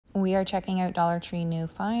We are checking out Dollar Tree new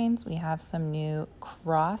finds. We have some new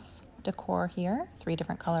cross decor here, 3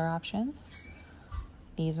 different color options.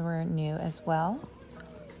 These were new as well.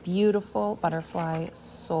 Beautiful butterfly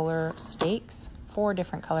solar stakes, 4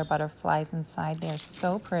 different color butterflies inside. They're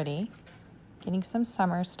so pretty. Getting some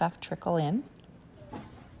summer stuff trickle in.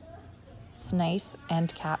 It's nice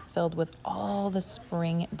end cap filled with all the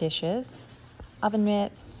spring dishes. Oven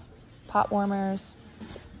mitts, pot warmers,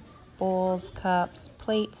 bowls, cups,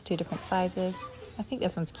 plates, 2 different sizes. I think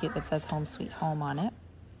this one's cute that says Home Sweet Home on it.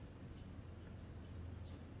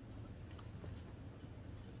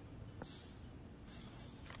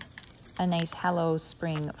 A nice Hello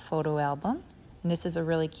Spring photo album. And this is a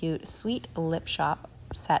really cute Sweet Lip Shop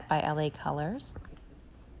set by LA Colors.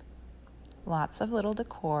 Lots of little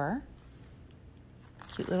decor.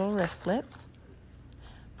 Cute little wristlets.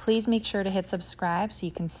 Please make sure to hit subscribe so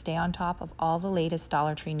you can stay on top of all the latest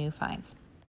Dollar Tree new finds.